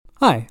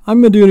Hi,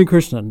 I'm Madhuni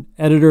Krishnan,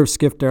 editor of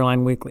Skift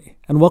Airline Weekly,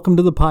 and welcome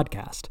to the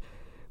podcast.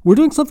 We're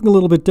doing something a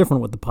little bit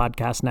different with the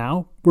podcast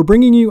now. We're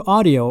bringing you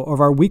audio of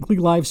our weekly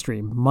live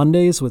stream,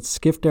 Mondays with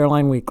Skift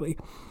Airline Weekly,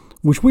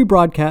 which we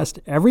broadcast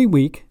every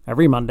week,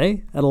 every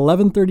Monday, at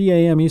 11:30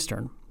 a.m.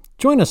 Eastern.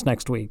 Join us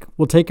next week.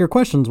 We'll take your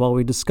questions while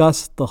we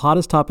discuss the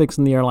hottest topics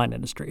in the airline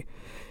industry.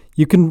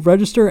 You can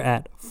register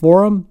at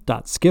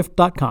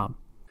forum.skift.com.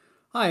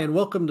 Hi, and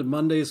welcome to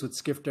Mondays with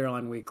Skift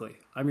Airline Weekly.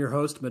 I'm your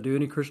host,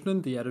 Madhuni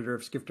Krishnan, the editor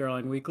of Skift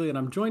Airline Weekly, and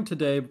I'm joined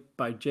today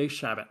by Jay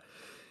Shabbat,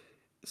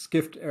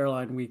 Skift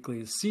Airline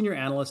Weekly's senior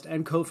analyst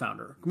and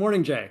co-founder. Good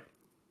morning, Jay.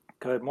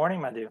 Good morning,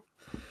 Madhu.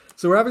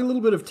 So we're having a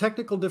little bit of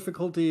technical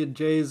difficulty in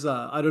Jay's,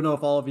 I don't know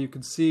if all of you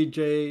can see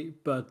Jay,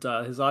 but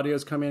his audio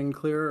is coming in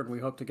clear, and we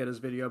hope to get his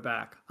video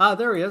back.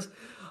 There he is.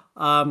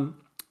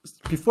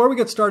 Before we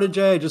get started,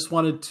 Jay, I just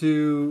wanted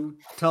to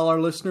tell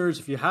our listeners,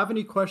 if you have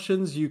any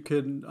questions, you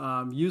can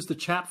use the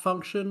chat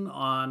function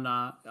on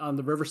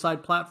the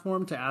Riverside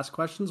platform to ask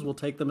questions. We'll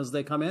take them as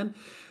they come in.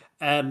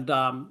 And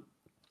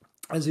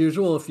as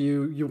usual, if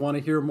you want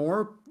to hear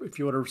more, if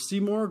you want to see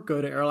more,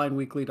 go to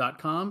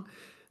airlineweekly.com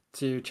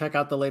to check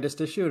out the latest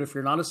issue. And if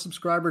you're not a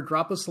subscriber,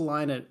 drop us a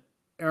line at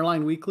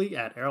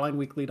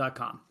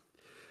airlineweekly@airlineweekly.com.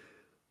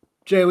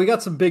 Jay, we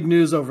got some big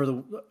news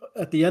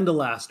at the end of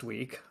last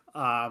week.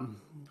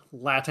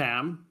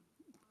 LATAM,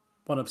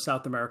 one of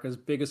South America's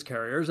biggest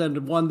carriers,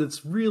 and one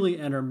that's really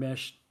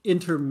intermeshed in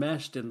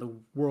the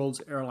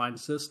world's airline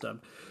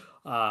system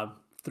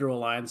through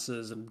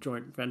alliances and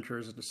joint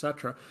ventures, and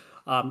etc.,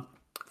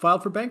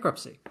 filed for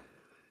bankruptcy.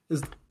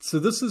 So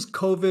this is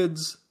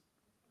COVID's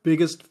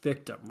biggest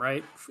victim,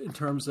 right, in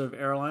terms of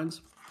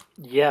airlines?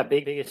 Yeah,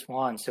 biggest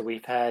one. So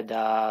we've had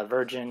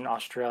Virgin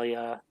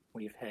Australia,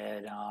 we've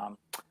had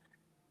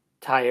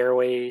Thai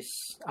Airways,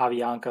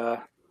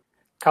 Avianca,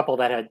 couple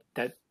that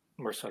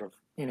were sort of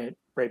in it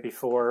right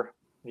before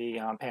the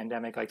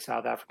pandemic, like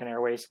South African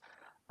Airways.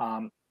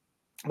 But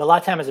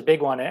LATAM is a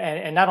big one,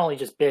 and not only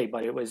just big,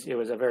 but it was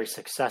a very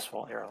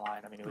successful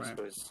airline. I mean, it was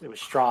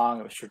strong,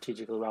 it was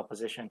strategically well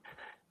positioned,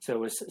 so it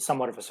was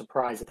somewhat of a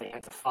surprise that they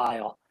had to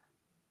file.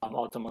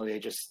 Ultimately, they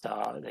just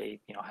they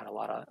had a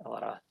lot of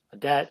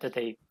debt that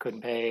they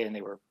couldn't pay, and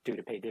they were due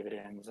to pay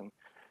dividends, and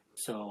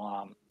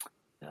so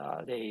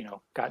they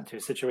got into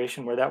a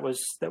situation where that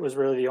was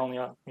really the only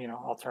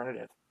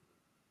alternative.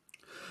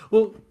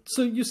 Well,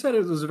 so you said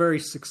it was a very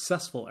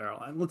successful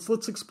airline.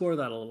 Let's explore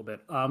that a little bit.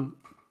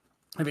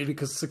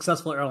 Because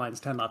successful airlines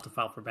tend not to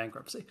file for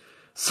bankruptcy.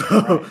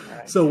 So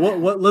right. So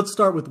what let's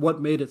start with what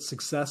made it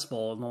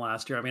successful in the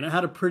last year. I mean, it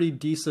had a pretty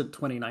decent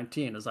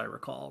 2019, as I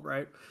recall,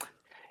 right?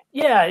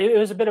 Yeah, it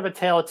was a bit of a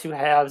tale of two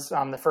halves.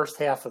 The first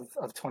half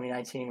of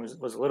 2019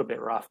 was a little bit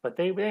rough, but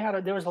there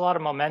was a lot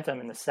of momentum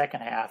in the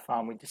second half.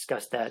 We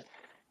discussed that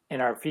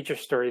in our feature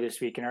story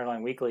this week in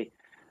Airline Weekly.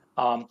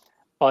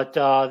 But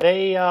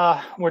they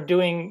were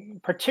doing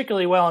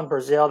particularly well in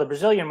Brazil. The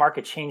Brazilian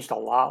market changed a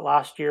lot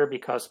last year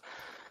because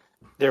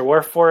there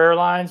were 4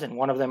 airlines and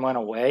one of them went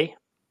away.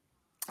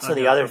 So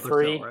the other 3,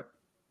 Brazil, right?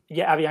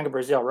 Yeah, Avianca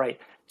Brazil,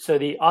 right. So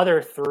the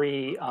other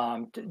 3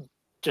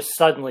 just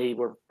suddenly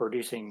were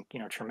producing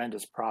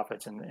tremendous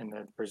profits in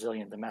the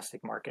Brazilian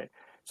domestic market.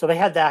 So they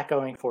had that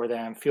going for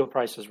them. Fuel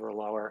prices were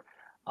lower.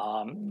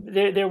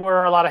 There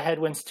were a lot of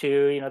headwinds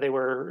too.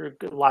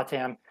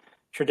 LATAM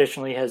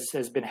traditionally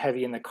has been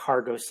heavy in the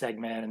cargo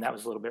segment, and that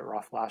was a little bit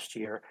rough last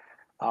year.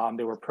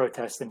 There were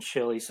protests in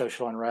Chile,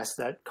 social unrest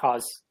that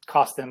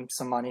cost them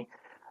some money.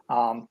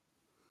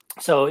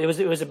 So it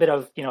was a bit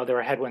of there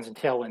were headwinds and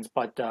tailwinds,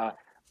 but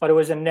it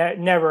was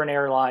never an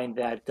airline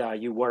that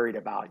you worried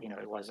about.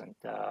 It wasn't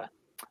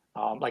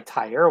like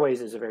Thai Airways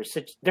is a very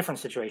different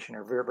situation,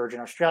 or Virgin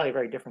Australia, a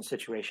very different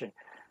situation.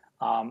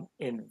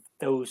 In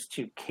those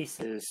two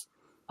cases,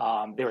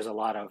 there were a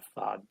lot of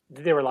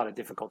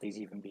difficulties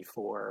even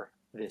before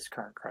this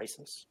current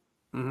crisis.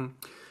 Mm-hmm.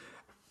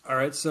 All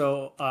right.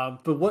 So,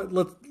 but what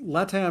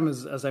LATAM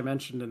is, as I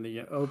mentioned in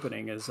the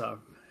opening, has a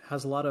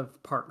lot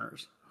of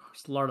partners,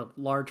 a lot of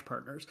large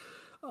partners.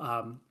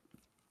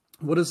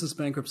 What does this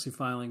bankruptcy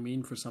filing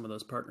mean for some of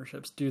those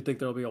partnerships? Do you think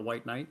there'll be a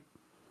white knight?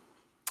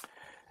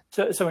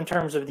 So in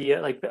terms of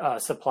the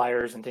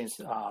suppliers and things,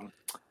 so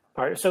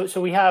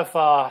we have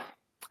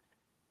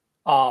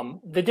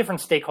the different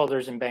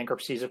stakeholders in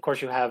bankruptcies. Of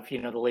course, you have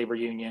the labor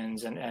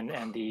unions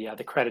and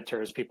the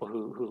creditors, people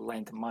who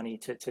lend money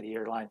to the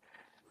airline.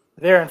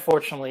 They're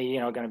unfortunately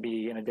going to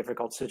be in a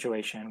difficult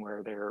situation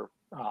where they're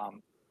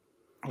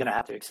going to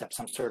have to accept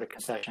some sort of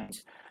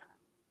concessions.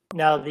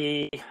 Now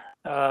a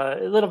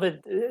little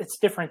bit it's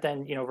different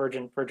than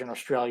Virgin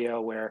Australia,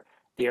 where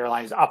the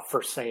airline is up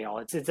for sale.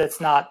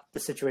 That's not the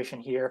situation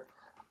here.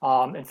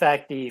 In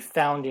fact, the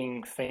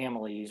founding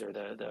families, or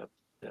the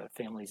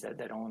families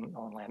that own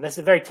land. This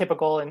is very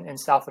typical in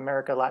South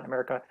America, Latin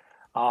America.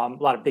 A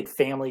lot of big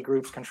family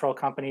groups control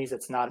companies.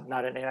 It's not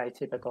an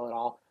atypical at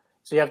all.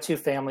 So you have 2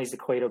 families, the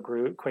Cueto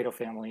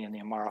family and the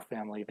Amaro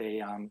family. They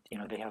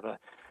have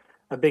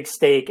a big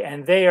stake,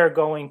 and they are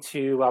going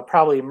to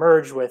probably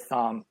merge with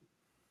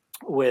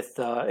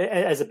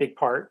as a big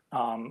part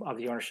of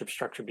the ownership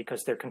structure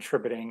because they're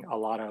contributing a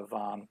lot of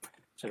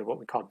sort of what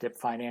we call DIP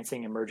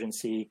financing,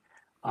 emergency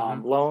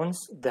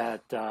loans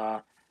that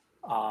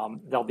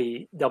they'll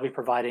be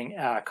providing.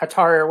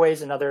 Qatar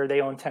Airways,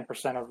 they own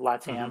 10% of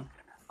LATAM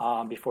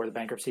before the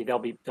bankruptcy. They'll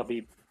be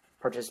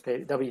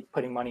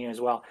putting money in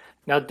as well.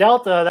 Now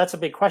Delta, that's a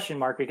big question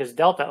mark because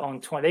Delta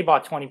owned they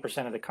bought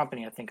 20% of the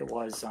company, I think it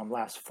was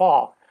last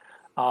fall.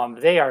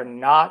 They are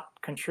not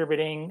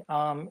contributing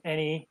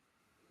any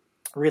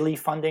relief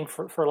funding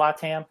for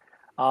LATAM.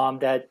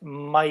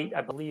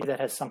 I believe that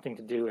has something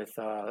to do with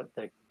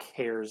the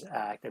CARES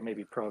Act. There may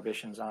be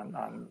prohibitions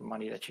on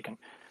money that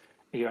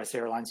the U.S.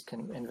 airlines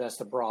can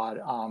invest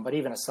abroad. But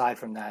even aside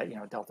from that,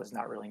 Delta's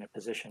not really in a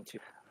position to,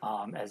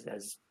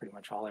 as pretty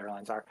much all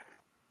airlines are.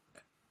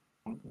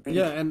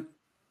 Yeah, and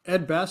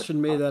Ed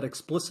Bastian made that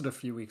explicit a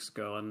few weeks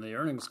ago on the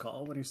earnings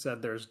call when he said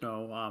there's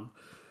no,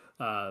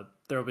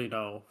 there'll be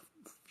no,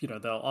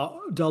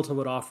 Delta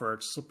would offer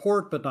its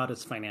support, but not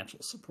its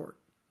financial support.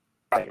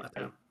 Right.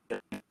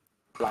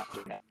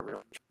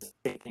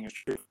 Same thing is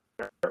true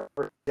for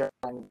airline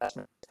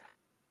investments.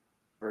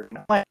 Right.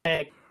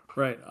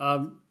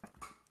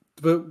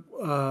 But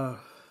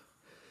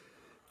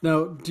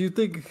now, do you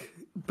think?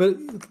 But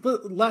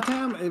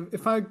LATAM,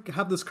 if I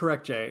have this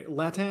correct, Jay,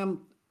 LATAM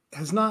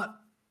has not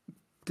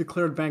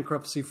declared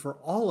bankruptcy for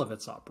all of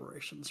its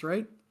operations,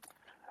 right?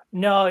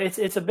 No,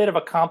 it's a bit of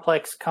a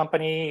complex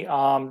company.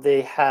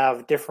 They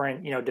have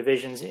different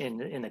divisions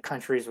in the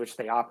countries which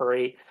they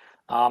operate.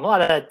 A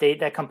lot of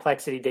that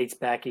complexity dates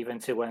back even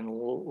to when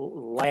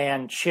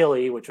LAN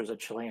Chile, which was a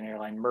Chilean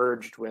airline,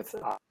 merged with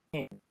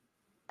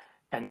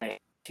and they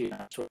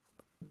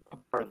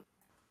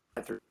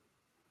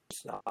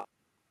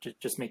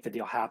just make the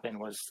deal happen,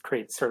 was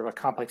create sort of a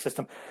complex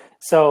system.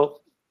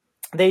 So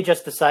they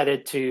just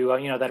decided to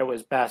that it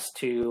was best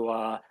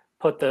to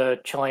put the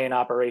Chilean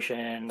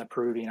operation, the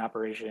Peruvian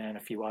operation, a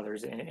few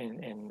others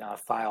in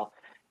file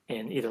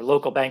in either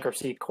local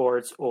bankruptcy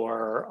courts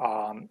or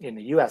in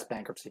the U.S.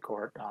 bankruptcy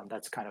court.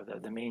 That's kind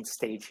of the main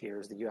stage here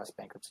is the U.S.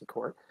 bankruptcy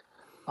court.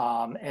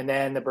 And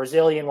then the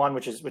Brazilian one,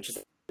 which is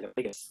the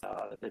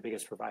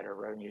biggest provider of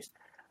revenues,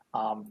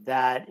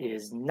 that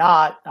is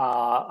not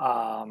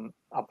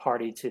a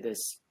party to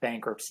this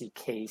bankruptcy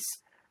case,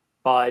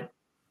 but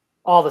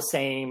all the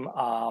same,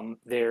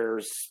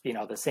 there's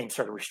the same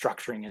sort of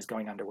restructuring is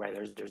going underway.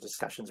 There's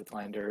discussions with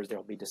lenders.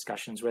 There'll be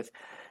discussions with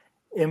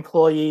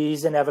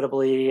employees,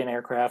 inevitably, and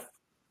aircraft,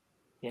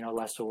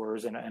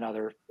 lessors and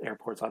other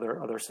airports,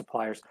 other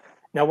suppliers.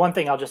 Now, one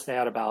thing I'll just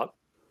add about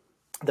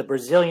the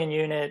Brazilian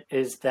unit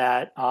is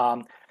that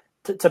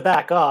to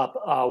back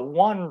up,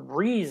 one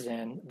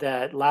reason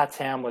that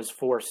LATAM was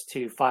forced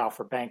to file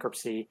for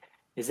bankruptcy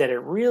is that it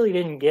really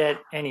didn't get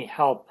any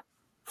help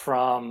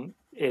from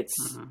its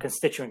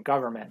constituent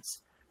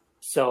governments.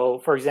 So,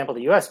 for example,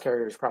 the U.S.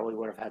 carriers probably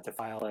would have had to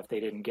file if they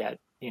didn't get,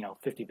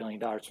 $50 billion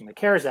from the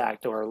CARES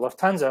Act, or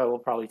Lufthansa. We'll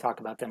probably talk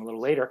about them a little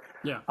later.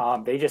 Yeah.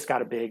 They just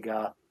got a big,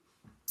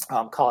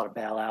 call it a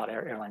bailout.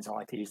 Airlines don't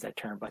like to use that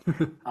term, but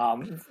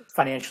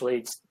financially,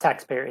 it's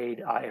taxpayer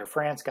aid. Air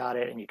France got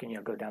it, and you can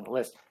go down the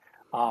list.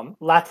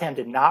 LATAM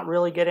did not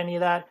really get any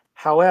of that.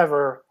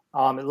 However,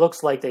 it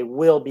looks like they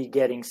will be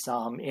getting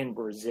some in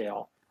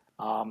Brazil.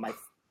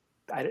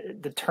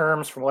 The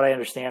terms, from what I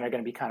understand, are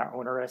going to be kind of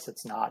onerous.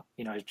 It's not,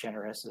 as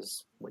generous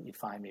as what you'd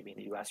find maybe in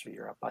the U.S. or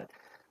Europe, but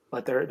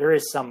there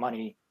is some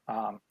money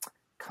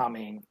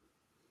coming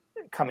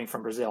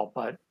from Brazil,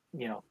 but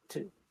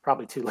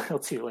probably too little,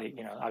 too late.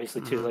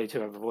 Obviously too late to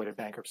have avoided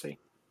bankruptcy.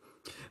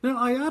 Now,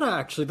 IATA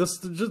actually, this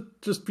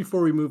just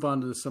before we move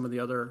on to some of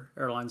the other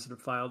airlines that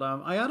have filed,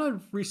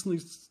 IATA recently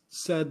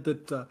said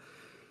that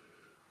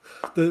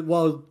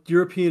while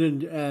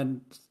European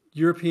and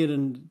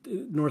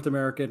North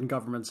American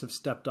governments have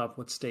stepped up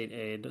with state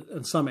aid,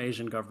 and some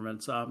Asian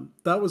governments,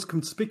 that was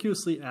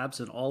conspicuously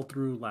absent all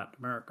through Latin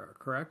America,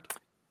 correct?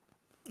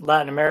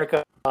 Latin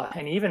America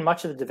and even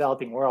much of the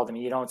developing world. I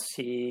mean, you don't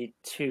see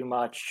too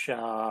much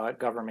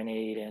government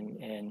aid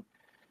in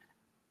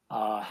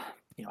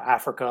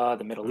Africa,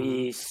 the Middle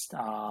East,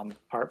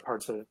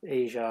 parts of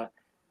Asia.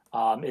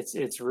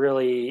 It's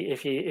really,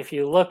 if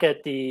you look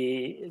at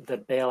the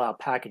bailout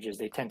packages,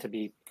 the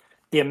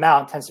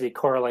amount tends to be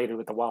correlated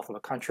with the wealth of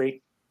a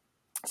country.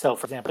 So,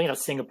 for example,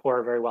 Singapore,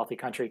 a very wealthy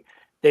country,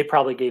 they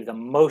probably gave the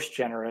most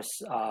generous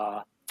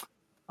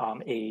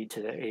aid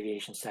to the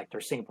aviation sector.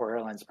 Singapore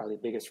Airlines is probably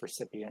the biggest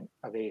recipient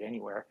of aid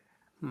anywhere.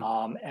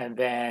 And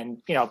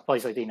then,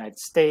 places like the United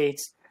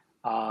States,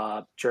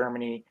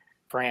 Germany,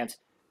 France.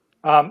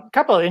 A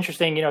couple of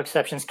interesting,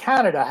 exceptions.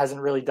 Canada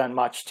hasn't really done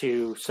much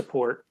to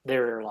support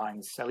their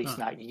airlines, at least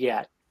not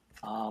yet.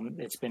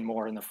 It's been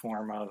more in the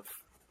form of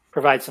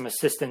provide some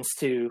assistance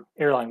to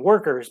airline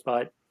workers,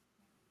 but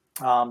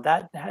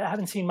that I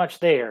haven't seen much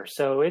there.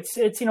 So it's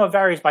it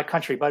varies by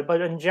country,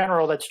 but in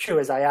general, that's true.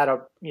 As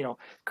IATA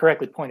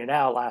correctly pointed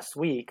out last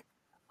week,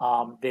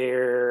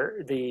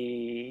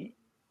 the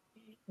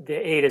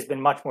aid has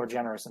been much more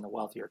generous in the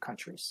wealthier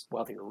countries,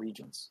 wealthier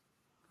regions.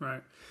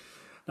 Right.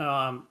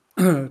 Now,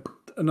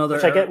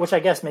 Another, which I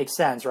guess makes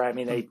sense, right? I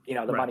mean, the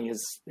right. money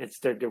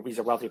these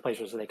are wealthy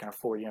places, so they can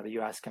afford. The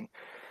U.S. can,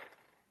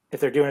 if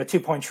they're doing a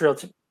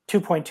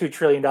 $2.2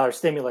 trillion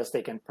stimulus,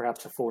 they can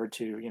perhaps afford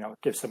to,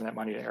 give some of that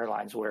money to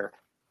airlines. Where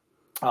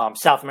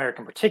South America,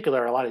 in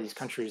particular, a lot of these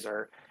countries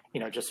are,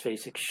 just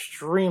face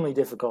extremely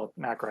difficult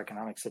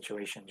macroeconomic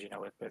situations,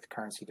 with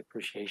currency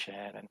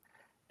depreciation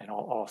and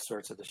all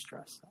sorts of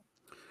distress.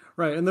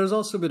 Right, and there's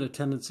also been a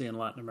tendency in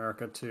Latin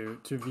America to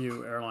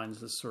view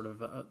airlines as sort of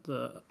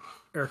the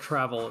air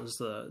travel as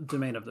the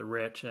domain of the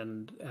rich,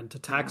 and to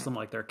tax them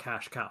like they're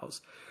cash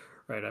cows.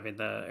 Right, I mean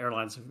the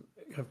airlines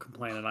have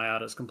complained, and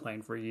IATA has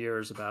complained for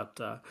years about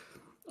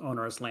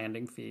onerous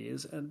landing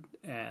fees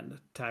and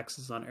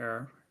taxes on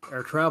air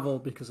travel,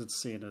 because it's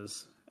seen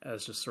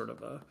as just sort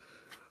of a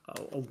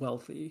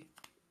wealthy,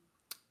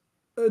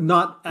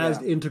 not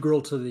as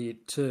integral to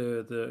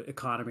the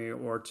economy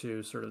or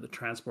to sort of the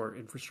transport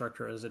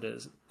infrastructure as it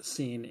is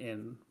seen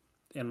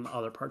in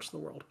other parts of the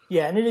world.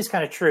 Yeah, and it is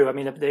kind of true. I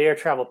mean, the air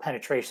travel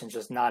penetration is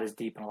just not as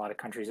deep in a lot of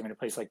countries. I mean, a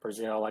place like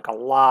Brazil, like a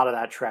lot of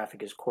that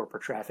traffic is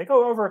corporate traffic.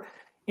 Over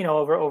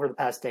the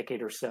past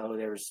decade or so,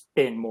 there's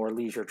been more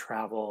leisure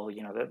travel.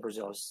 That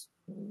Brazil's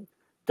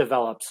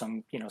developed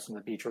some of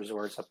the beach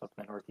resorts up in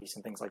the Northeast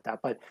and things like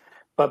that.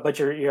 But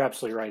you're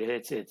absolutely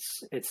right.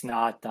 It's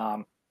not.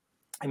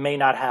 It may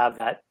not have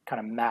that kind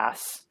of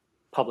mass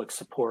public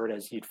support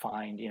as you'd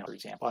find, for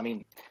example. I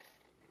mean,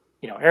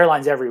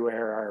 airlines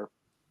everywhere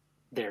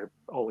they're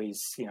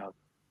always,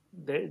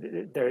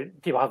 they're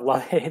people have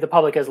love. The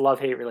public has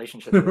love-hate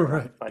relationship with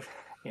Right. but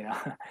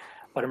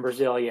but in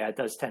Brazil, it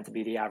does tend to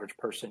be the average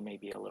person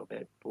maybe a little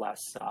bit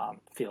less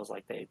feels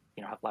like they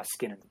have less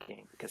skin in the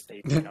game because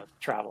they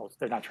travel.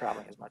 They're not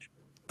traveling as much.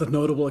 The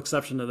notable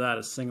exception to that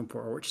is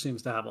Singapore, which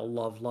seems to have a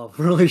love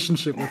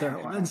relationship with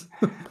airlines.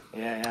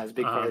 Yeah, it's a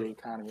big part of the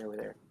economy over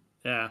there.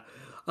 Yeah.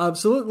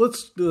 So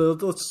let's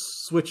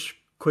switch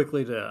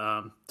quickly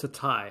to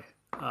Thai.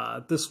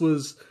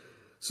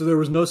 There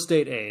was no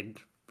state aid.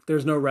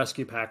 There's no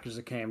rescue package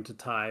that came to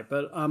Thai,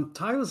 but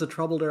Thai was a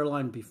troubled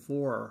airline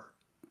before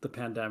the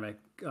pandemic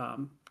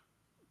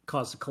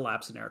caused a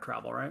collapse in air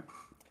travel, right?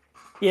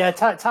 Yeah,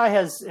 Thai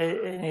has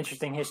an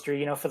interesting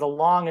history. For the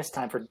longest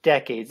time, for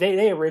decades,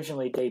 they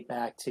originally date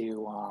back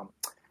to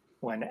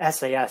when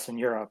SAS in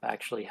Europe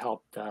actually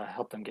helped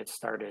them get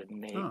started,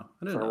 and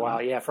for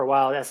a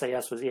while,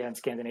 SAS was in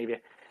Scandinavia.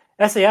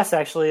 SAS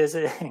actually is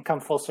come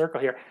full circle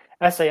here.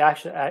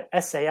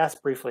 SAS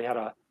briefly had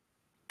a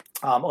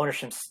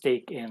ownership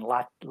stake in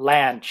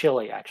LAN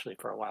Chile actually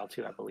for a while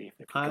too, I believe.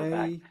 If you go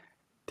back.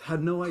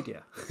 Had no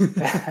idea.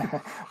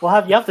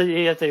 Well, you have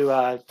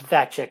to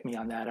fact check me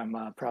on that. I'm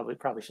probably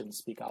shouldn't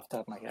speak off the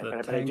top of my head,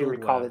 but I do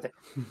recall that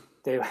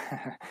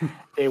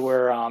they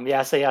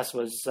were SAS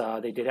was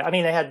they did it. I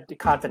mean, they had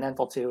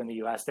Continental too in the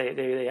U.S. They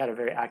had a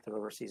very active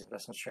overseas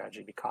investment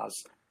strategy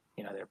because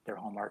their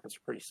home markets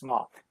are pretty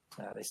small.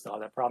 They still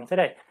have that problem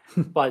today.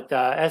 But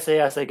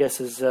SAS, I guess,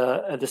 is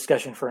a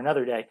discussion for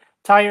another day.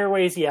 Thai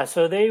Airways,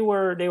 so they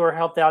were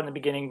helped out in the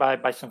beginning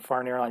by some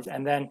foreign airlines,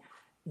 and then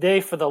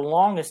for the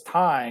longest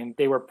time,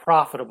 they were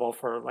profitable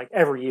for like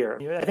every year.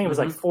 I think it was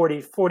like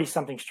 40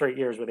 something straight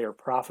years where they were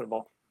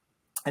profitable.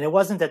 And it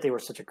wasn't that they were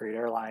such a great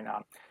airline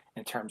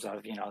in terms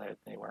of,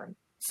 they were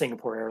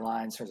Singapore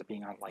Airlines, in terms of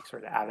being on like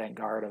sort of the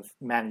avant-garde of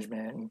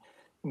management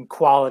and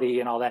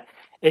quality and all that.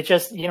 It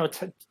just,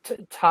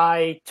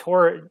 Thai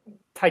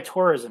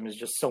tourism is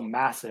just so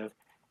massive,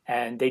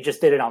 and they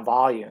just did it on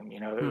volume.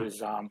 It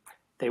was,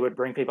 they would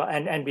bring people,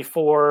 and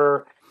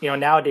before,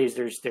 nowadays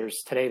there's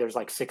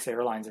like 6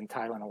 airlines in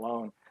Thailand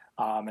alone,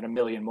 and 1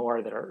 million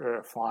more that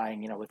are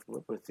flying,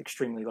 with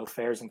extremely low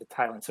fares into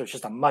Thailand. So it's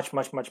just a much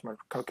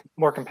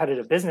more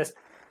competitive business.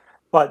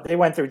 But they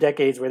went through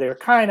decades where they were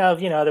kind of,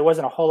 there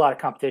wasn't a whole lot of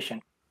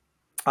competition,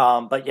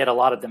 but yet a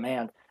lot of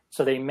demand.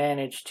 So they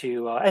managed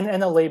to,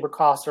 and the labor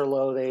costs are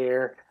low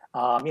there.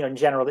 In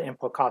general, the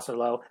input costs are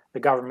low. The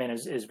government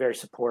is very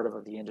supportive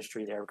of the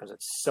industry there because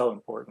it's so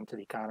important to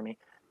the economy.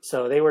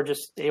 So they were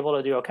just able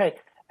to do okay.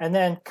 And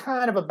then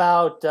kind of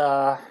about,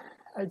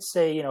 I'd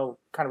say,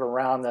 kind of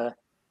around the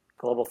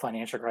global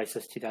financial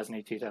crisis,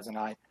 2008,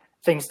 2009,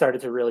 things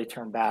started to really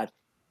turn bad.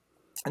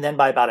 And then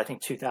by about, I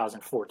think,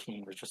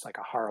 2014 was just like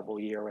a horrible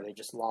year where they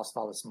just lost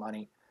all this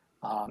money.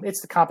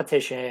 It's the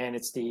competition.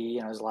 It's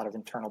there's a lot of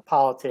internal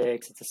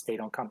politics. It's a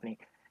state-owned company.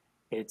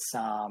 It's,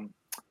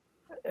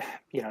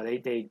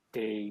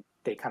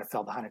 they kind of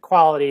fell behind in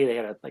quality. They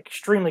had a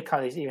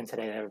even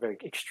today, they have a very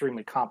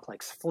extremely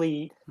complex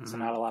fleet. So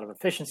not a lot of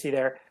efficiency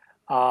there.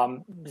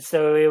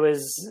 So it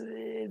was,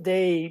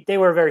 they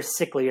were a very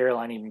sickly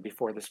airline even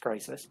before this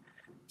crisis.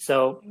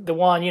 So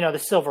the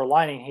silver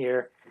lining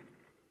here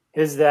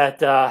is that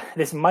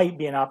this might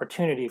be an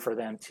opportunity for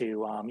them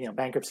to,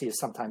 bankruptcy is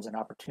sometimes an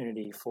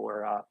opportunity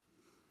for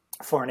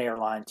an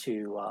airline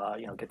to,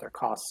 get their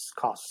cost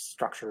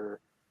structure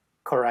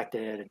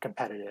corrected and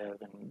competitive.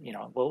 And,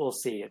 we'll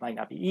see. It might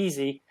not be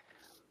easy,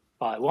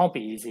 but it won't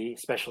be easy,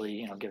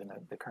 especially, given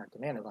the current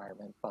demand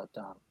environment. But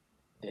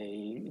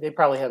they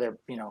probably have their,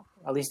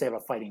 at least they have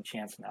a fighting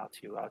chance now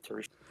to.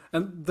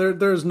 And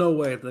there's no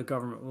way the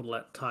government would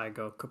let Thai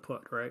go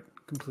kaput, right?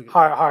 Completely.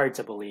 Hard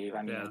to believe.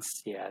 I mean,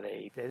 yeah.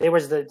 there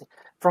was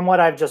from what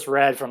I've just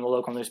read from the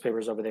local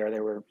newspapers over there,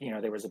 there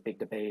was a big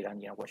debate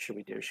on, what should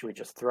we do? Should we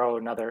just pull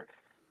an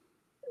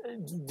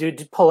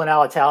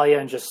Alitalia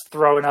and just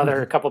throw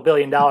another couple $1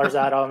 billion at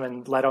them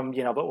and let them,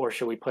 or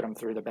should we put them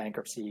through the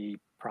bankruptcy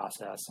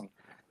process and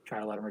try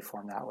to let them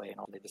reform that way? And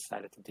all they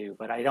decided to do.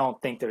 But I don't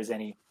think there's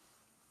any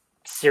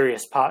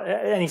serious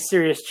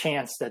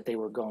chance that they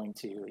were going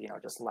to,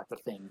 just let the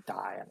thing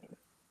die. I mean,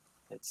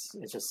 it's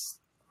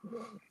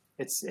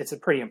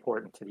pretty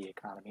important to the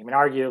economy. I mean,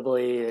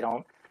 arguably they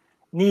don't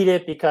need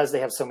it because they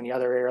have so many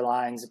other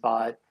airlines,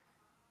 but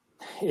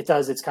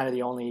it's kind of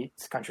the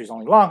country's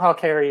only long haul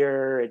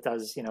carrier. It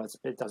does,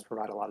 it does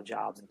provide a lot of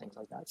jobs and things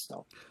like that.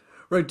 So,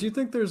 right. Do you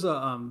think there's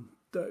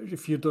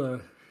if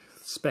you'd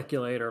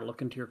speculate or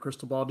look into your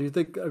crystal ball, do you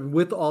think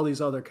with all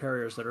these other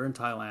carriers that are in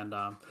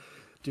Thailand,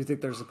 do you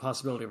think there's a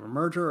possibility of a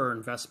merger or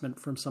investment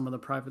from some of the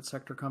private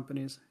sector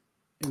companies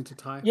into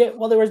Thai? Yeah,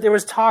 well, there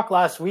was talk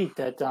last week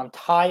that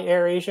Thai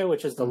AirAsia,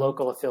 which is the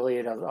local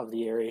affiliate of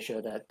the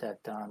AirAsia that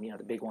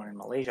the big one in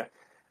Malaysia,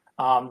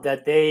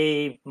 that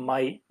they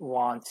might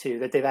want to,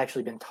 that they've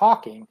actually been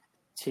talking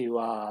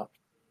to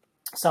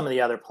some of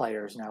the other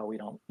players. Now we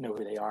don't know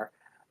who they are.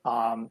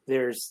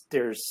 There's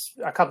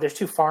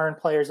two foreign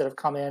players that have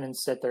come in and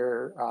set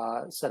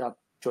up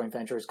joint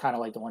ventures, kind of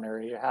like the one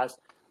AirAsia has.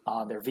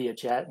 They're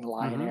VietJet and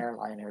Lion Air.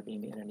 Lion Air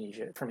being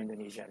from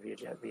Indonesia, and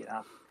VietJet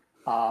Vietnam.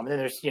 And then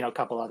there's a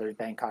couple others,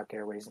 Bangkok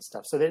Airways and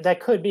stuff. So that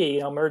could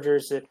be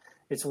mergers.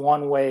 It's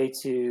one way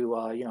to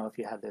if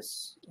you have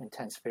this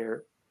intense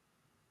fair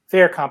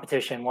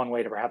competition, one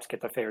way to perhaps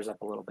get the fares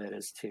up a little bit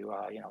is to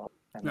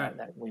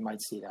that we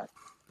might see that.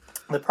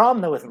 The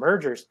problem though with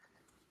mergers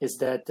is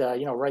that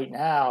right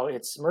now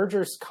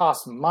mergers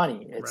cost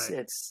money.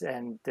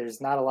 And there's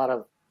not a lot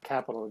of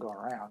capital to go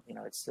around.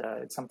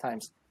 It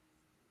sometimes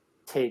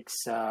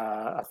takes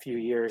a few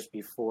years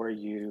before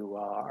you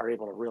are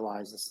able to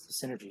realize the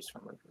synergies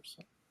from mergers.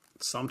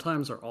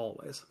 Sometimes or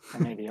always.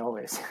 And maybe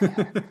always.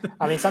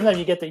 I mean, sometimes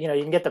you get you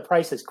can get the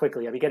prices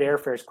quickly up. You get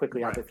airfares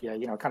quickly up if you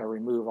kind of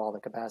remove all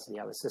the capacity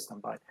out of the system.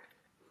 But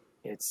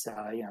it's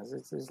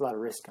there's a lot of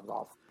risk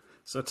involved.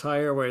 So Thai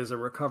Airways, a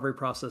recovery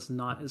process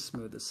not as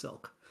smooth as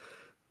silk.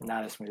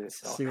 Not as smooth as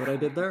silk. See what I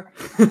did there?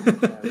 Yeah,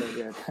 very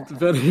good.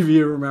 If any of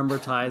you remember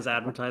Thai's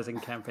advertising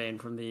campaign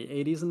from the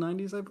 80s and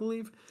 90s, I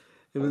believe.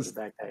 It was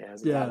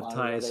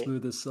Thai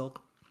smooth as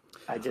silk.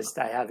 I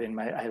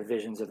have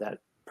visions of that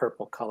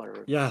purple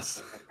color.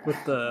 Yes, with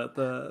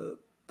the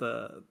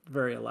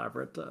very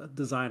elaborate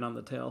design on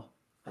the tail.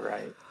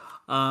 Right.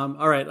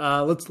 All right.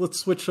 Let's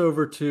switch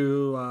over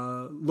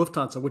to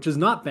Lufthansa, which is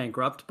not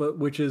bankrupt, but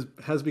which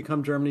has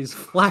become Germany's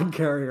flag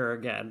carrier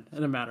again,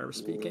 in a manner of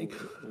speaking.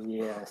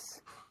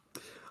 Yes.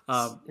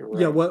 Right.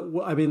 Yeah.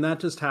 What I mean, that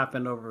just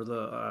happened over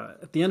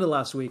at the end of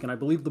last week, and I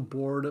believe the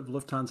board of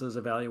Lufthansa is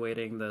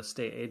evaluating the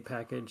state aid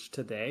package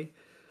today.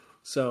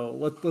 So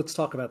let's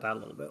talk about that a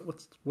little bit.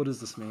 What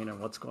does this mean, and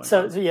what's going on?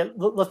 So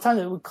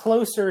Lufthansa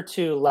closer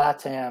to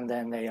LATAM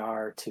than they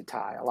are to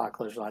Thai. A lot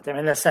closer to LATAM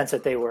in the sense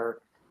that they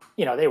were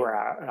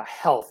a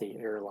healthy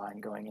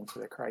airline going into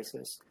the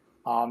crisis.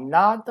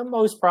 Not the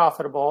most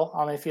profitable.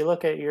 If you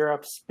look at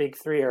Europe's big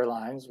three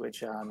airlines,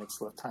 which it's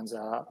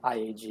Lufthansa,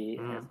 IAG,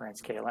 and Air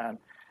France KLM.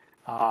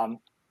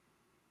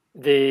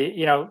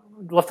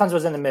 Lufthansa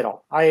was in the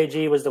middle.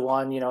 IAG was the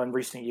one, in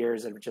recent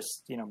years that have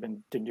just,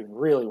 been doing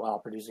really well,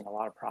 producing a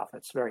lot of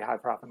profits, very high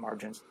profit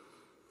margins.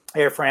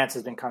 Air France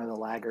has been kind of the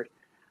laggard.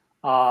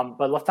 But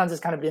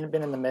Lufthansa's kind of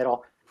been in the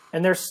middle.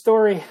 And their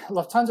story,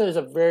 Lufthansa is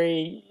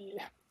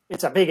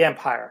it's a big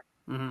empire.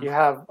 Mm-hmm. You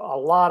have a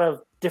lot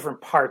of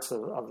different parts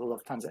of the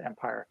Lufthansa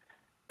empire.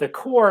 The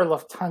core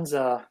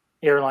Lufthansa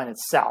airline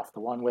itself, the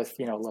one with,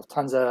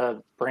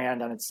 Lufthansa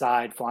brand on its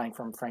side, flying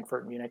from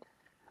Frankfurt and Munich,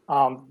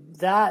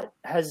 that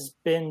has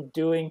been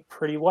doing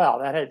pretty well.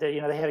 They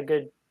had a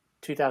good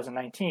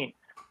 2019.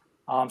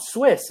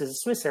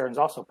 Swiss Air is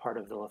also part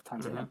of the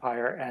Lufthansa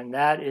empire, and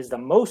that is the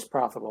most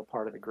profitable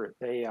part of the group.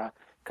 They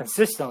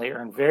consistently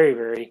earn very,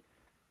 very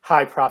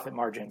high profit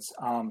margins.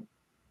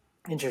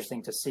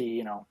 Interesting to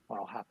see, what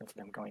will happen to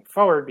them going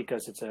forward,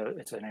 because it's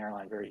an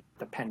airline very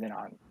dependent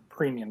on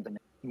premium demand,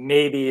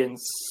 maybe in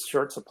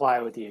short supply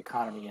with the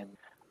economy. And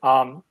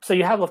so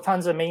you have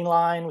Lufthansa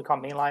mainline, we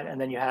call it mainline,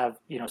 and then you have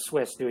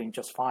Swiss doing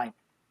just fine.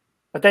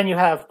 But then you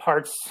have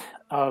parts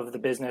of the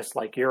business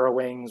like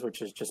Eurowings, which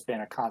has just been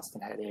a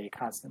constant headache,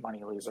 constant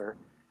money loser.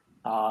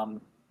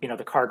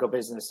 The cargo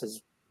business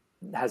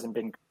hasn't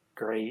been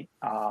great.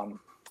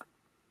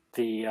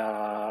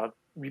 The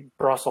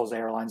Brussels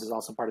Airlines is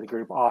also part of the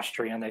group.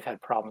 Austrian, they've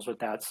had problems with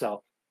that.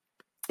 So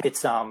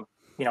it's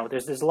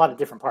there's a lot of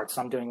different parts.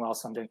 Some doing well,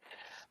 some doing.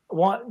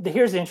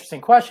 Here's the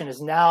interesting question: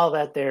 is now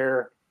that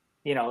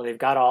they've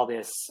got all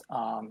this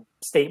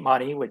state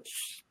money,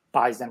 which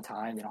buys them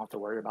time. They don't have to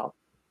worry about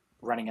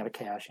running out of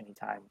cash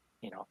anytime.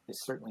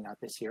 It's certainly not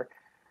this year.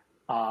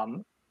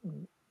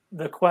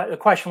 the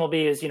question will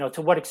be is,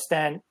 to what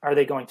extent are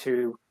they going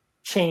to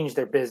change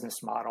their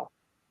business model?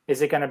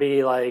 Is it going to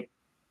be like,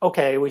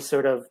 okay,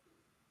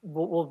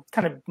 we'll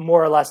kind of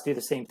more or less do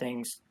the same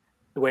things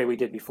the way we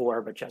did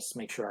before, but just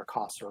make sure our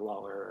costs are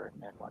lower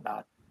and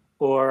whatnot?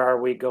 Or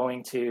are we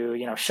going to,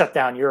 shut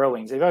down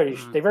Eurowings?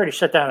 They've already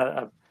shut down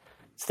a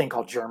thing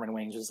called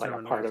Germanwings, which is like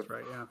a part of,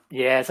 right?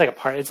 Yeah, it's like a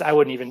part. I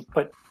wouldn't even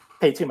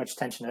pay too much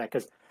attention to that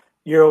because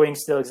Eurowings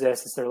still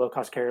exists. It's their low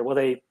cost carrier. What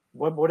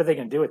are they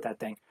going to do with that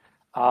thing?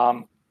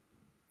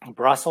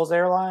 Brussels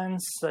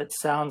Airlines, it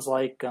sounds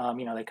like, they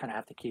kind of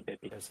have to keep it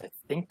because I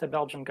think the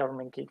Belgian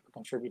government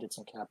contributed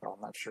some capital.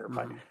 I'm not sure,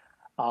 but,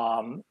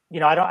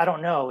 I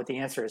don't know what the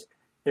answer is.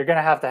 They're going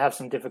to have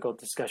some difficult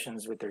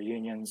discussions with their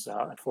unions,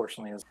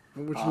 unfortunately.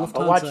 Which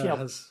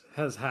Lufthansa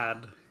has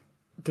had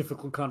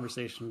difficult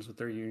conversations with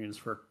their unions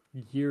for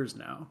years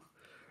now.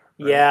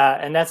 Right? Yeah,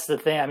 and that's the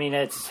thing. I mean,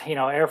 it's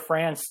Air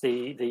France,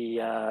 the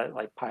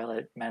like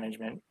pilot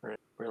management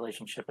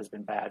relationship has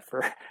been bad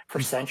for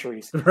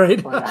centuries,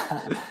 right?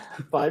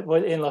 But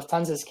in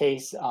Lufthansa's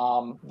case,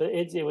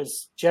 it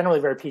was generally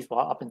very peaceful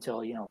up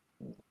until 5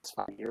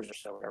 years or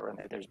so, whatever. And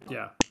there's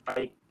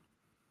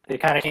they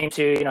kind of came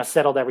to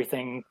settled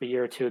everything a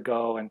year or two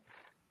ago, and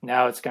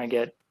now it's going to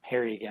get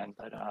hairy again.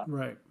 But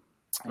right.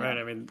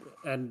 I mean,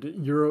 and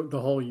the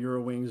whole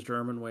Eurowings,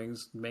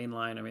 Germanwings,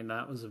 mainline. I mean,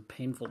 that was a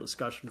painful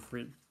discussion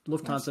for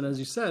Lufthansa, and as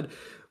you said,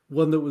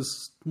 one that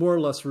was more or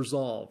less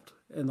resolved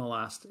in the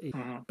last 8.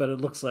 But it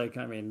looks like,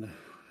 I mean,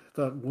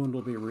 the wound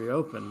will be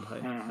reopened.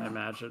 I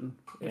imagine.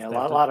 Yeah, a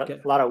lot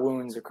of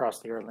wounds across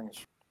the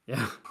airlines.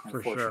 Yeah,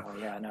 for sure.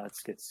 Yeah, no,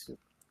 it's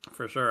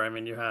for sure. I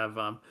mean, you have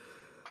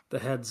the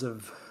heads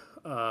of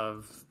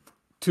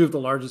two of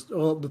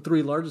the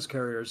 3 largest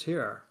carriers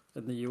here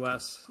in the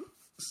U.S.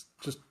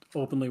 just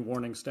openly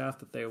warning staff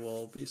that they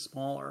will be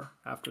smaller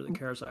after the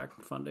CARES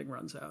Act funding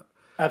runs out.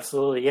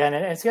 Absolutely, yeah, and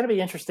it's going to be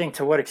interesting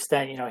to what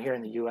extent, here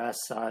in the U.S.,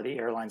 the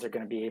airlines are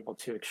going to be able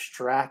to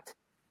extract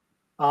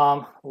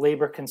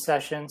labor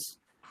concessions.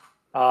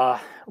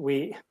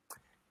 We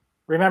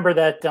remember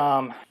that,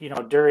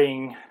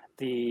 during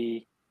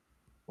the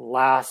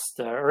last,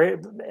 or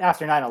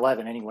after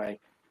 9/11 anyway,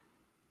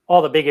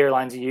 all the big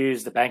airlines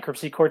use the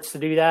bankruptcy courts to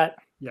do that.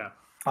 Yeah.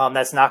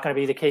 That's not going to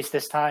be the case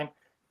this time.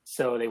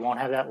 So they won't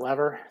have that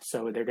lever.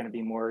 So they're going to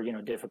be more,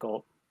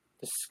 difficult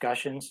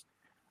discussions,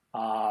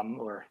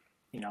 or,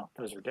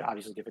 those are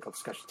obviously difficult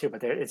discussions too,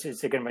 but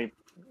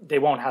they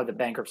won't have the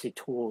bankruptcy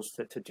tools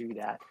to do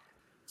that.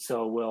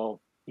 So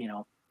we'll,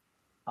 I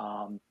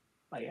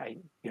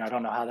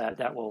don't know how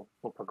that will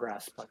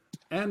progress, but.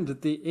 And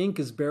the ink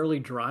is barely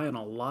dry on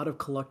a lot of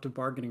collective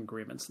bargaining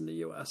agreements in the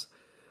U.S.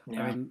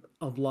 Yeah. I mean,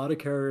 a lot of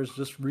carriers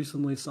just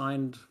recently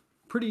signed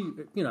pretty,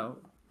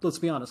 let's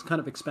be honest,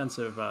 kind of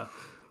expensive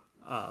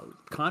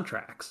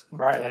contracts.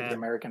 Right, like the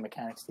American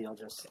Mechanics deal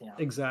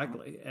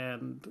Exactly.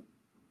 And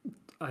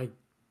I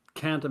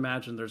can't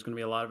imagine there's going to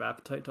be a lot of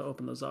appetite to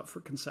open those up for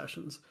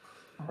concessions.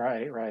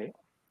 Right.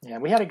 Yeah,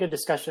 we had a good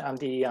discussion on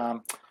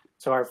the,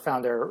 so our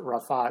founder,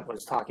 Rafat,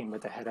 was talking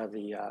with the head of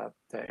the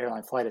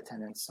airline flight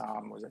attendants,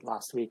 was it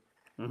last week?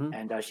 Mm-hmm.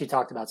 And she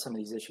talked about some of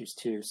these issues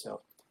too.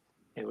 So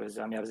it was,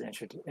 it was an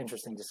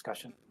interesting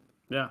discussion.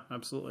 Yeah,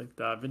 absolutely.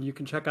 And you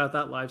can check out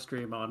that live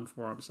stream on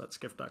forums at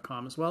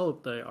skift.com as well,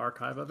 the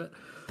archive of it.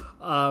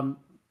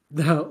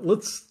 Now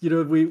let's, we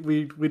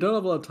don't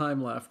have a lot of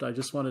time left. I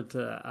just wanted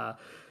to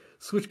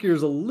switch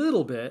gears a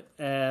little bit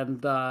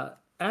and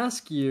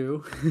ask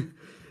you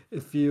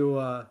if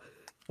you,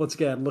 once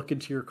again, look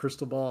into your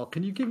crystal ball.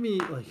 Can you give me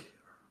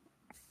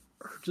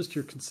just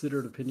your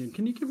considered opinion?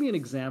 Can you give me an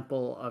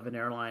example of an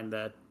airline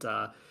that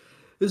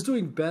is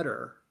doing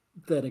better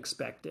than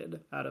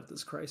expected out of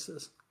this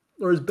crisis,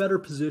 or is better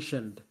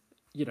positioned,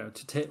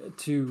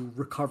 to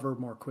recover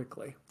more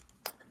quickly?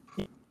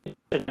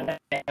 But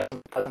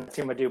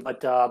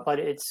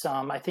it's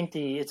I think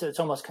it's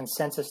almost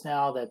consensus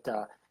now that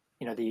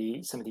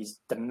some of these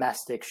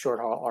domestic short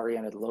haul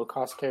oriented low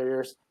cost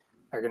carriers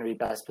are going to be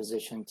best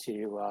positioned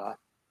to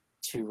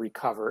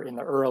recover in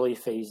the early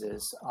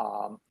phases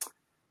of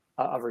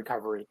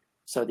recovery.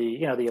 So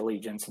the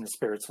Allegiants and the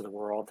Spirits of the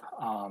world,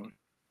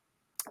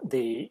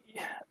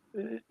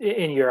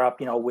 in Europe,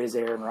 Wizz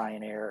Air and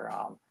Ryanair,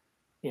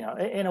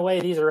 in a way,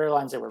 these are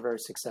airlines that were very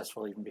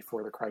successful even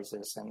before the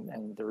crisis,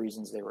 and the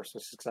reasons they were so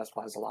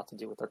successful has a lot to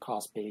do with their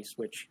cost base,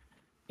 which,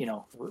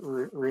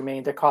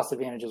 remain, their cost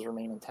advantages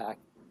remain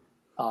intact.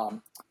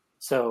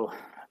 So,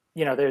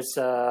 there's,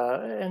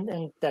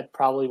 and that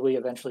probably will be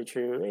eventually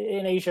true.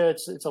 In Asia,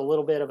 it's a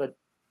little bit of a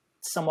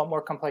somewhat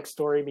more complex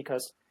story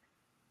because,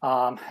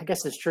 I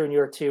guess it's true in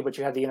Europe too, but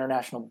you have the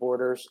international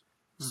borders.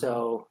 Mm-hmm.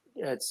 So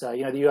it's,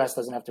 the U.S.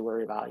 doesn't have to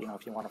worry about,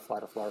 if you want to fly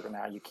to Florida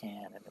now, you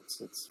can. And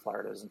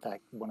Florida is in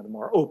fact one of the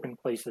more open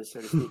places,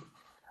 so to speak.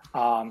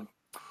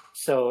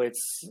 So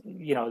it's,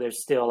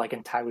 there's still like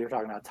in Thailand, we were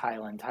talking about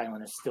Thailand.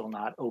 Thailand is still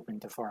not open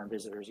to foreign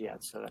visitors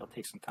yet. So that'll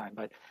take some time.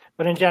 But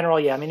in general,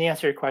 yeah, the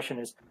answer to your question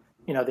is,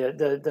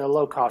 the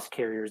low cost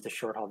carriers, the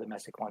short haul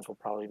domestic ones will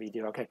probably be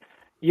doing okay.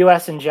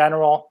 U.S. in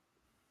general,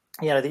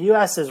 the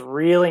U.S. is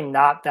really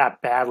not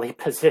that badly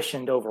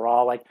positioned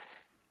overall. Like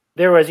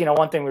there was,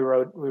 one thing we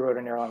wrote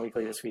in Airline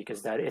Weekly this week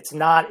is that it's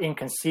not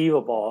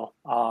inconceivable,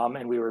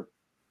 and we were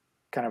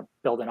kind of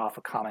building off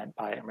a comment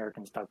by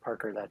American's Doug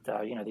Parker that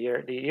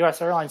the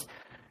U.S. airlines,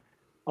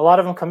 a lot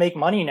of them can make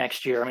money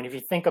next year. I mean, if you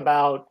think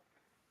about,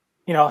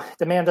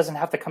 demand doesn't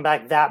have to come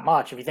back that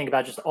much. If you think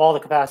about just all the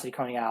capacity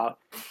coming out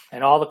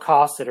and all the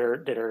costs that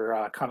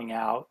are coming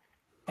out,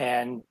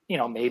 and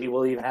maybe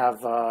we'll even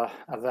have a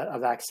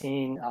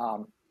vaccine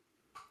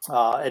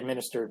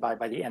administered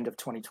by the end of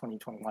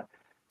 2021.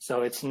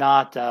 So it's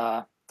not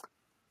an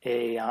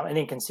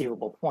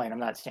inconceivable point. I'm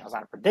not saying it's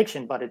not a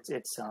prediction, but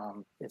it's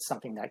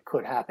something that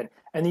could happen.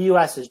 And the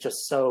U.S. is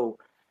just so,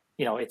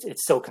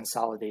 it's so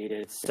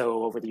consolidated,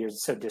 so over the years,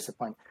 it's so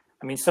disciplined.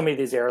 I mean, some of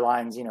these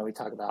airlines, we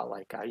talk about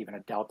like even a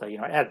Delta.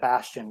 Ed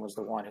Bastian was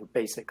the one who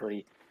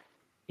basically,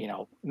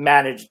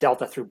 managed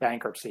Delta through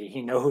bankruptcy.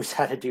 He knows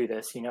how to do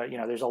this.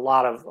 There's a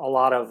lot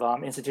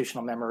of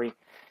institutional memory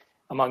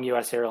among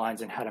U.S.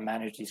 airlines and how to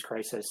manage these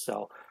crises.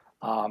 So,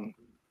 and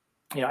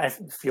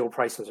fuel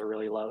prices are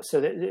really low.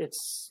 So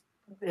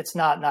it's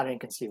not an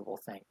inconceivable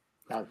thing.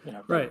 Now,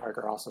 Right.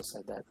 Parker also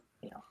said that,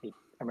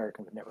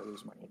 American would never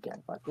lose money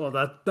again. But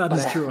that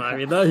is true. I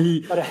mean, I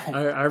remember.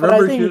 But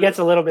I think he gets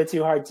a little bit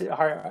too hard.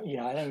 I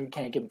think you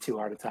can't give him too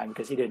hard a time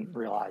because he didn't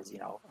realize,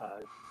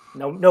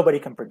 nobody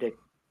can predict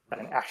that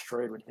an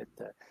asteroid would hit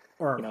the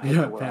world,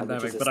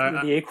 pandemic, which is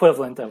but the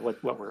equivalent of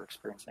what we're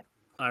experiencing.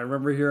 I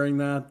rember hearing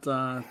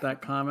that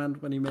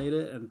comment when he made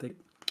it, and think.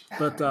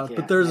 But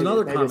But there's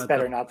another maybe comment. It's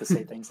better not to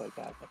say things like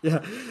that. But.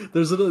 Yeah,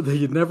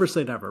 you never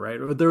say never, right?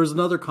 But there was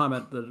another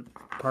comment that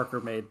Parker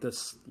made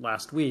this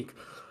last week,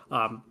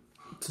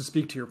 to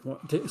speak to your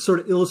point, to sort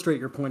of illustrate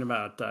your point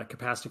about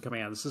capacity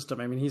coming out of the system.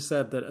 I mean, he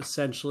said that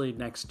essentially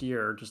next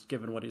year, just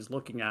given what he's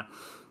looking at,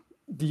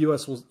 the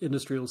U.S.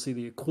 industry will see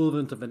the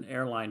equivalent of an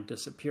airline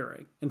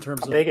disappearing in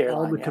terms of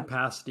all the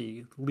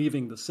capacity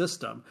leaving the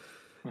system.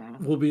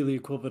 Mm-hmm. Will be the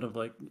equivalent of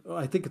like,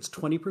 I think it's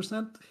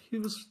 20%.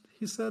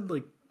 He said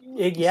like.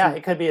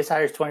 It could be as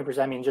high as 20%.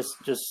 I mean, just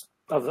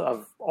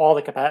of all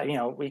the capacity,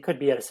 we could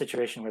be at a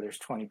situation where there's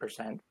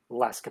 20%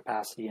 less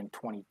capacity in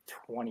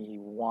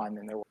 2021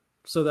 than there was.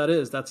 So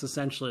that's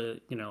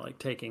essentially, like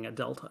taking a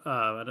Delta,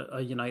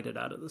 a United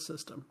out of the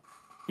system.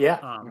 Yeah.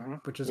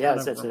 Which is kind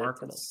of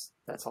remarkable.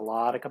 That's a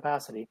lot of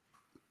capacity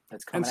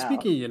that's coming out. And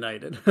speaking of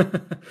United,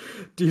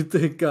 do you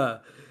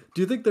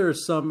think there are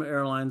some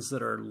airlines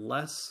that are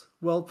less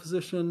well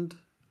positioned?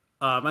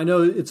 I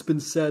know it's been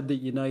said that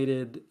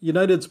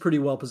United's pretty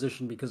well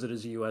positioned because it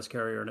is a U.S.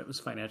 carrier and it was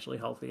financially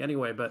healthy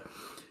anyway, but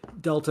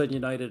Delta and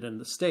United in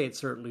the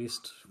States are at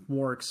least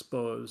more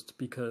exposed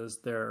because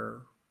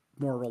they're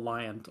more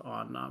reliant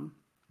on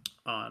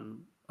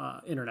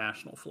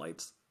international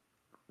flights,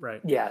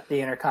 right? Yeah,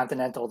 the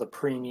intercontinental, the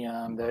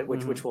premium,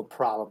 which will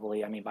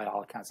probably, by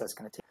all accounts, that's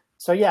going to take.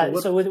 So yeah,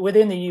 so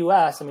within the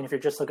U.S., if you're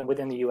just looking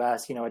within the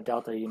U.S., a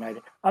Delta,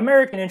 United,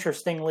 American,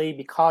 interestingly,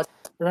 because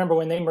remember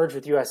when they merged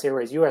with U.S.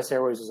 Airways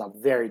was a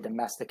very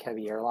domestic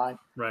heavy airline.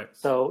 Right.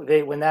 So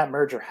when that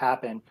merger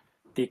happened,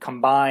 the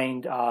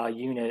combined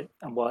unit,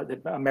 the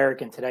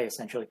American today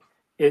essentially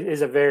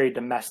is a very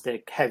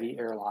domestic heavy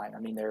airline.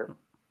 They're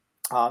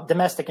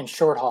domestic and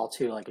short haul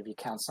too. Like if you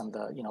count some of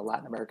the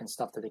Latin American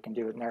stuff that they can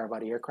do with narrow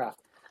body aircraft,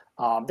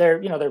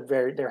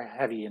 they're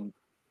heavy in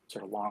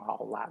sort of long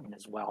haul Latin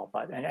as well,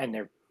 but and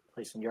they're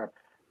placed in Europe,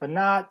 but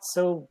not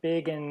so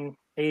big in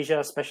Asia,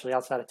 especially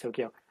outside of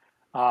Tokyo.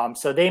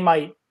 So they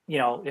might,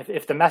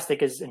 if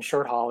domestic is in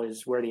short haul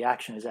is where the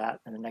action is at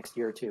in the next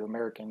year or two,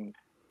 American,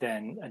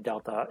 then a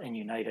Delta and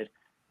United.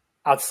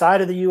 Outside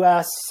of the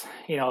U.S.,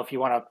 if you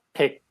want to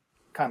pick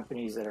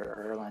companies that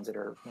are airlines that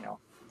are,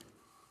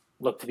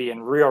 look to be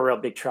in real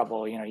big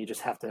trouble, you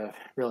just have to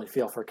really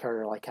feel for a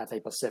carrier like Cathay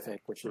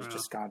Pacific, which has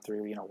just gone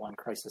through, one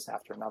crisis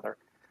after another.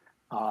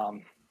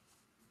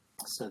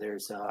 So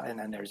there's, and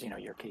then there's,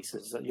 your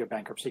cases, your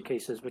bankruptcy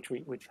cases, which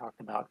we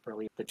talked about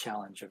earlier, the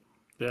challenge of.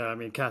 Yeah,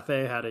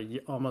 Cathay had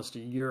almost a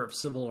year of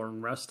civil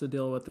unrest to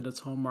deal with in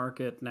its home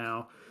market.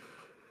 Now,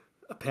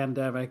 a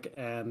pandemic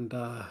and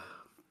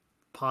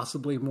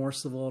possibly more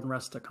civil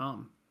unrest to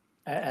come.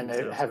 And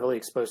they're heavily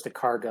exposed to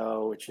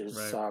cargo, which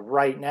is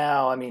right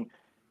now.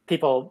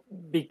 People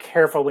be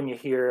careful when you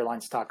hear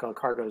airlines talk about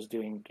cargo is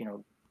doing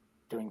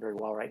very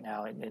well right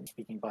now in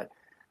speaking, but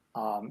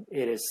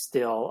it is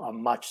still a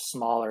much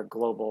smaller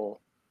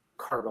global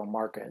cargo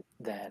market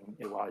than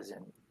it was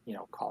in,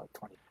 call it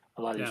 20.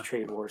 A lot of these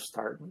trade wars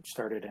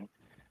started and,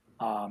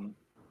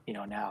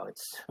 now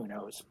it's, who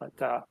knows,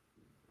 but,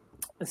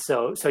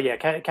 so yeah,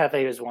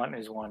 Cathay is one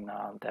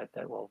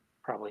that will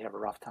probably have a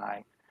rough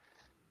time.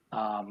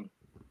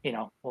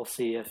 We'll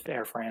see if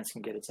Air France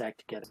can get its act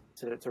together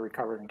to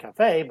recover in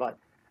Cathay, but,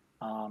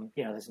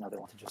 there's another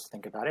one to just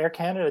think about. Air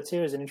Canada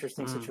too is an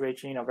interesting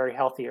situation, very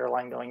healthy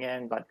airline going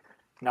in, but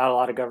not a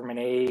lot of government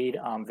aid,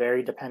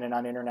 very dependent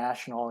on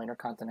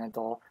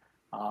intercontinental,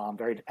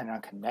 very dependent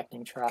on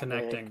connecting traffic.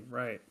 Connecting,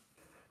 right.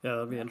 Yeah,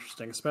 that'll be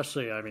interesting,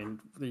 especially,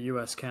 the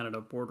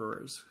U.S.-Canada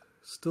border is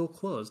still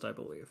closed, I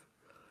believe.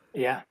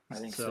 Yeah, I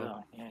think So,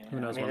 so. Yeah, who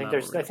yeah. knows I when mean, that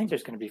will I reopen. think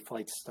there's going to be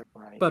flights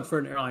right. But for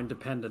an airline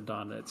dependent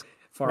on its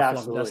far-flung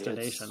Absolutely,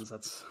 destinations,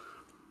 that's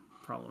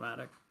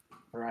problematic.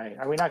 Right.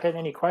 Are we not getting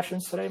any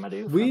questions today,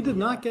 Madhu? We did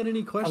not get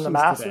any from the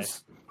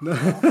questions today.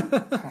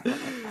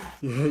 masses.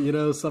 You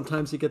know,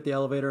 sometimes you get the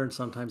elevator and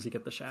sometimes you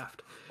get the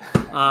shaft.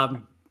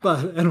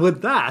 And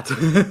with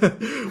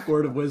that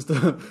word of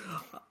wisdom,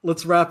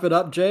 let's wrap it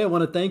up. Jay, I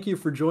want to thank you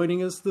for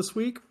joining us this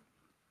week.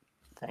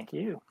 Thank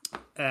you.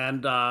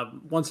 And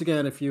once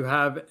again, if you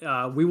have,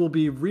 we will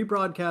be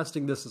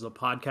rebroadcasting this as a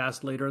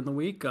podcast later in the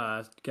week.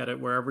 Get it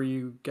wherever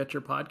you get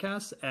your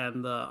podcasts.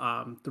 And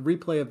the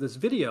replay of this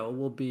video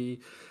will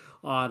be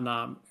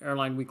on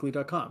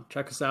airlineweekly.com.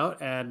 Check us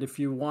out. And if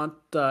you want,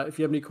 if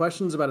you have any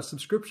questions about a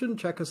subscription,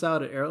 check us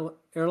out at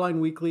Airline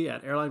Weekly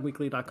at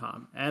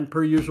airlineweekly.com. And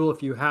per usual,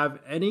 if you have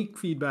any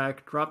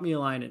feedback, drop me a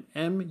line at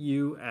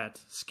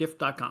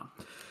mu@skift.com.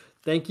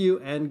 Thank you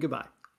and goodbye.